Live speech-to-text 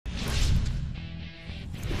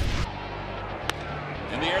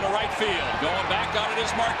the air to right field. Going back on it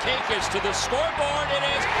is Marquez to the scoreboard. It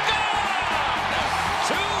is gone!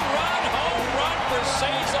 Two-run home run for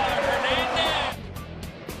Cesar Hernandez.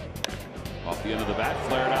 Off the end of the bat,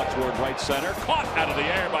 flared out toward right center. Caught out of the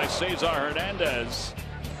air by Cesar Hernandez.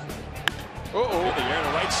 In the air to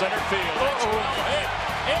right center field. That's well hit.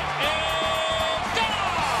 It is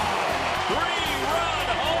gone! Three-run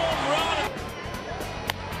home run.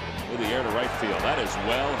 In the air to right field. That is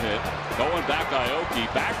well hit. Going back,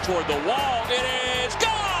 Aoki. Back toward the wall. It is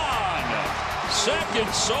gone!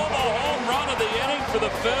 Second solo home run of the inning for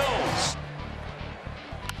the Phils.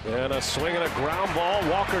 And a swing and a ground ball.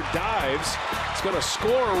 Walker dives. It's going to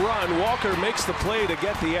score a run. Walker makes the play to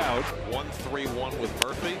get the out. 1-3-1 with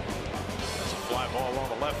Murphy. Fly ball along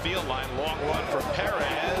the left field line. Long run for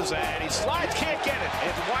Perez, and he slides, can't get it.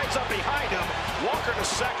 It winds up behind him. Walker to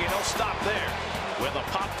second. He'll stop there with a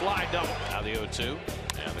pop fly double. Now the 0-2.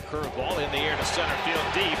 And the curveball in the air to center field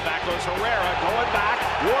deep. Back goes Herrera. Going back.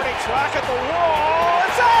 Warning track at the wall.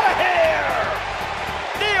 It's out of here!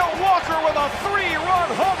 Neil Walker with a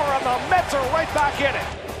three-run homer, and the Mets are right back in it.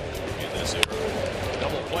 In this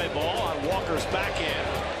double play ball on Walker's back end.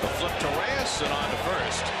 The flip to Reyes and on to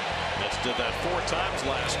first. Mets did that 4 times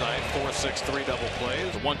last night. 4-6-3 double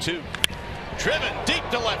plays. 1-2. Driven deep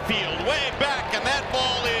to left field, way back, and that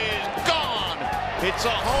ball is gone. It's a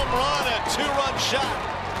home run, a 2-run shot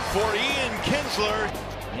for Ian Kinsler.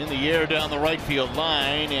 In the air down the right field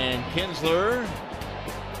line, and Kinsler,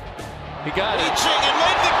 he got it. Reaching and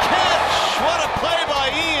made the catch. What a play by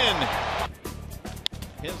Ian.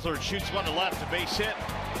 Kinsler shoots one to left, a base hit.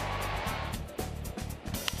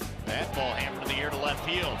 That ball hammered in the air to left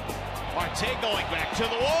field. Marte going back to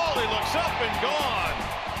the wall. He looks up and gone.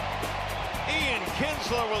 Ian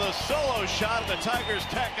Kinsler with a solo shot. The Tigers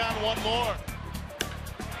tack on one more.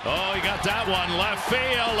 Oh, he got that one left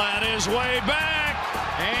field and his way back.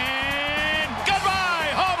 And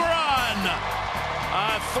goodbye, home run.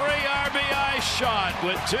 A 3 RBI shot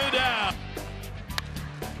with 2 down.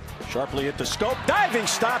 Sharply at the scope. Diving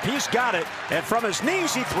stop. He's got it. And from his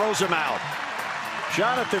knees, he throws him out.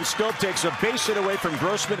 Jonathan Scope takes a base hit away from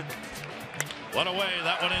Grossman. One away,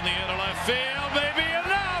 that one in the air to left field, maybe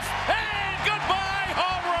enough, and goodbye,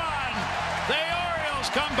 home run! The Orioles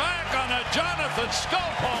come back on a Jonathan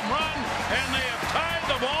Scope home run, and they have tied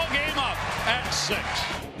the ball game up at 6.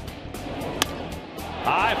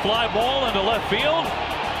 High fly ball into left field.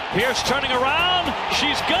 Pierce turning around,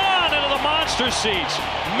 she's gone into the monster seats.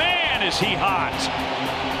 Man, is he hot!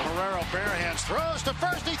 Guerrero bare hands, throws to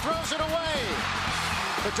first, he throws it away.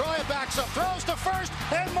 Pedroia backs up, throws to first,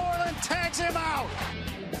 and Moreland tags him out.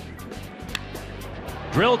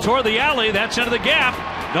 Drill toward the alley, that's into the gap.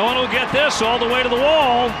 No one will get this all the way to the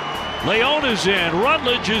wall. Leone is in,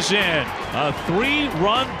 Rutledge is in. A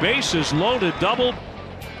 3-run bases loaded double.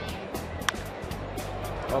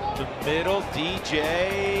 Up the middle, DJ.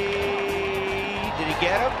 Did he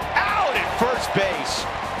get him? Out at first base.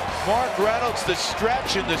 Mark Reynolds, the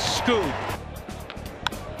stretch and the scoop.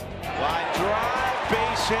 Line drive,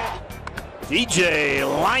 base hit. DJ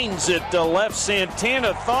lines it to left.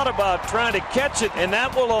 Santana thought about trying to catch it, and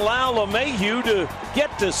that will allow LeMahieu to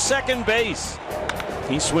get to second base.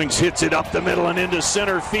 He swings, hits it up the middle and into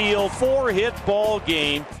center field. 4-hit ball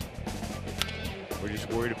game. We're just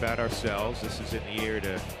worried about ourselves. This is in the air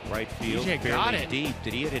to right field. DJ got it deep.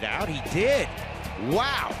 Did he hit it out? He did.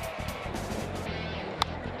 Wow.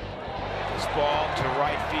 This ball to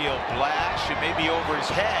right field, Blash. It may be over his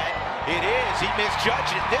head. It is. He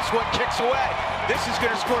misjudged it. This one kicks away. This is going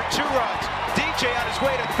to score 2 runs. DJ on his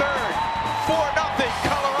way to third. 4-0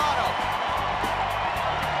 Colorado.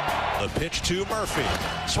 The pitch to Murphy.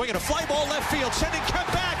 Swinging a fly ball left field. Sending Kemp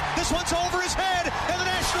back. This one's over his head. And the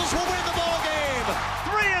Nationals will win the ball game.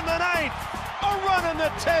 3 in the 9th. A run in the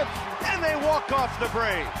 10th. And they walk off the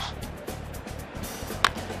Braves.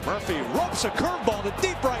 Murphy ropes a curveball to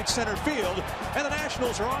deep right center field. And the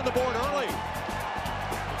Nationals are on the board early.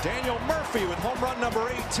 Daniel Murphy with home run number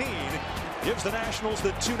 18 gives the Nationals the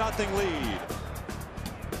 2-0 lead.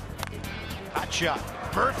 Hot shot.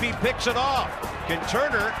 Murphy picks it off. Can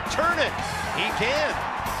Turner turn it? He can.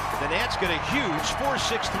 The Nats get a huge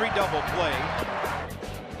 4-6-3 double play.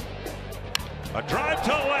 A drive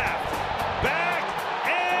to left. Back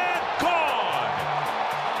and gone.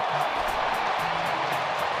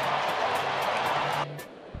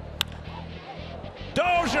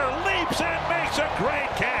 Dozier leaps and makes a great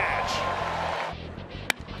catch.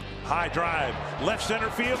 High drive, left center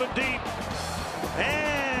field and deep.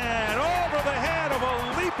 And over the head of a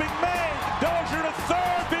leaping May. Dozier to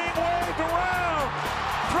third, being waved around.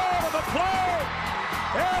 Throw to the plate.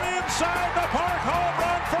 And inside the park, home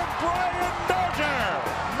run from Brian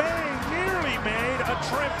Dozier.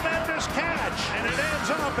 tremendous catch, and it ends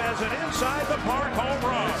up as an inside the park home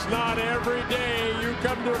run. It's not every day you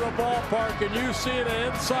come to the ballpark and you see an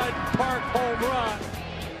inside park home run.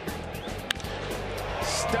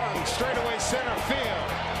 Stung straightaway center field.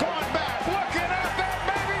 Going back, looking up, that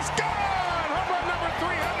baby's gone! Home run number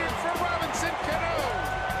 300 for Robinson Cano.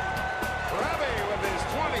 Robbie with his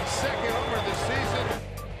 22nd homer this season.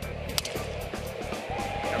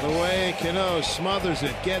 The way Cano smothers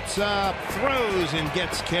it, gets up, throws, and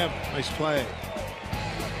gets Kemp. Nice play.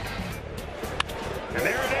 And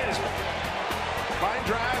there it is. Line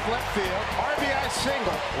drive, left field. RBI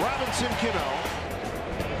single. Robinson Cano.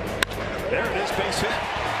 There it is, base hit.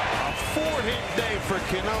 A 4-hit day for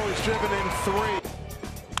Cano. He's driven in 3.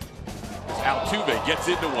 Altuve gets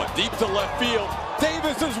into one, deep to left field.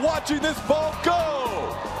 Davis is watching this ball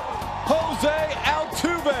go. Jose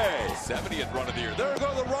Altuve. 70th run of the year. There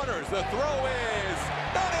go the runners. The throw is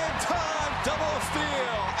not in time. Double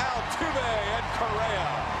steal. Altuve and Correa.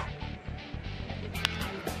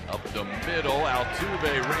 Up the middle,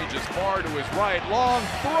 Altuve ranges far to his right. Long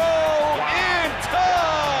throw in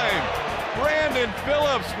time. Brandon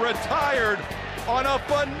Phillips retired on a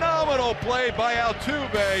phenomenal play by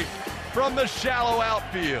Altuve from the shallow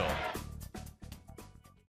outfield.